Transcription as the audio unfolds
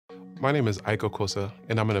My name is Ike Okwuosa,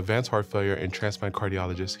 and I'm an advanced heart failure and transplant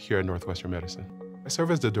cardiologist here at Northwestern Medicine. I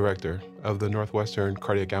serve as the director of the Northwestern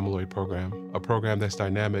Cardiac Amyloid Program, a program that's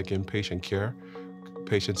dynamic in patient care,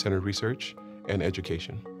 patient-centered research, and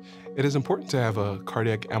education. It is important to have a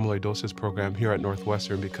cardiac amyloidosis program here at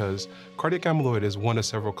Northwestern because cardiac amyloid is one of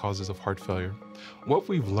several causes of heart failure. What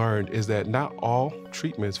we've learned is that not all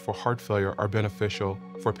treatments for heart failure are beneficial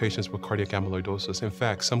for patients with cardiac amyloidosis. In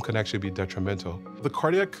fact, some can actually be detrimental. The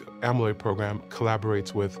cardiac amyloid program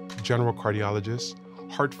collaborates with general cardiologists,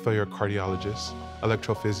 heart failure cardiologists,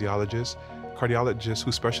 electrophysiologists, cardiologists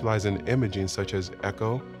who specialize in imaging such as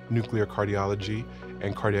echo, nuclear cardiology,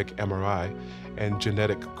 and cardiac MRI, and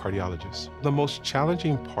genetic cardiologists. The most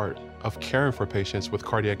challenging part of caring for patients with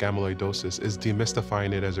cardiac amyloidosis is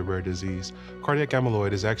demystifying it as a rare disease. Cardiac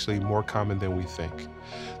amyloid is actually more common than we think.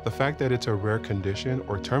 The fact that it's a rare condition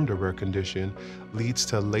or termed a rare condition leads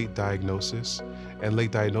to late diagnosis, and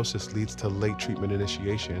late diagnosis leads to late treatment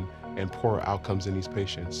initiation and poor outcomes in these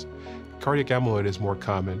patients. Cardiac amyloid is more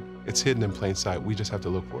common. It's hidden in plain sight. We just have to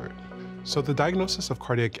look for it. So the diagnosis of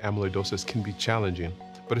cardiac amyloidosis can be challenging,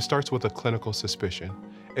 but it starts with a clinical suspicion.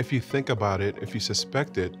 If you think about it, if you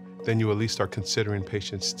suspect it, then you at least start considering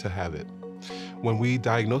patients to have it. When we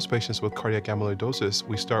diagnose patients with cardiac amyloidosis,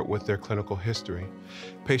 we start with their clinical history.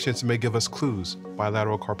 Patients may give us clues: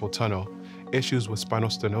 bilateral carpal tunnel, issues with spinal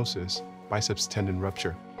stenosis, biceps tendon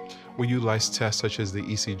rupture. We utilize tests such as the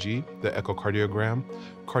ECG, the echocardiogram,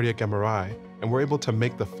 cardiac MRI, and we're able to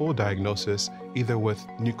make the full diagnosis either with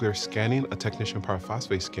nuclear scanning, a technetium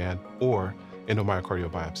pyrophosphate scan, or endomyocardial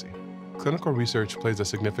biopsy. Clinical research plays a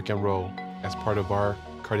significant role as part of our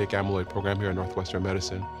cardiac amyloid program here at Northwestern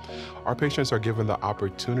Medicine. Our patients are given the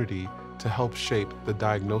opportunity to help shape the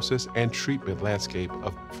diagnosis and treatment landscape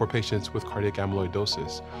for patients with cardiac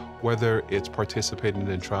amyloidosis, whether it's participating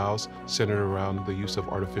in trials centered around the use of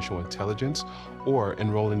artificial intelligence or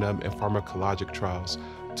enrolling them in pharmacologic trials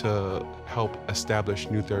to help establish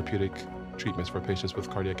new therapeutic treatments for patients with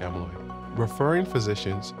cardiac amyloid. Referring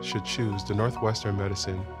physicians should choose the Northwestern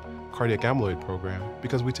Medicine Cardiac Amyloid Program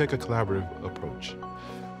because we take a collaborative approach.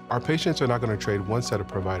 Our patients are not going to trade one set of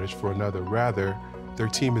providers for another. Rather, their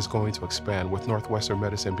team is going to expand, with Northwestern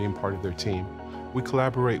Medicine being part of their team. We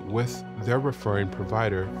collaborate with their referring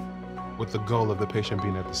provider with the goal of the patient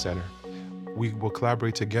being at the center. We will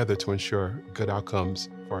collaborate together to ensure good outcomes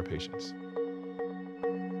for our patients.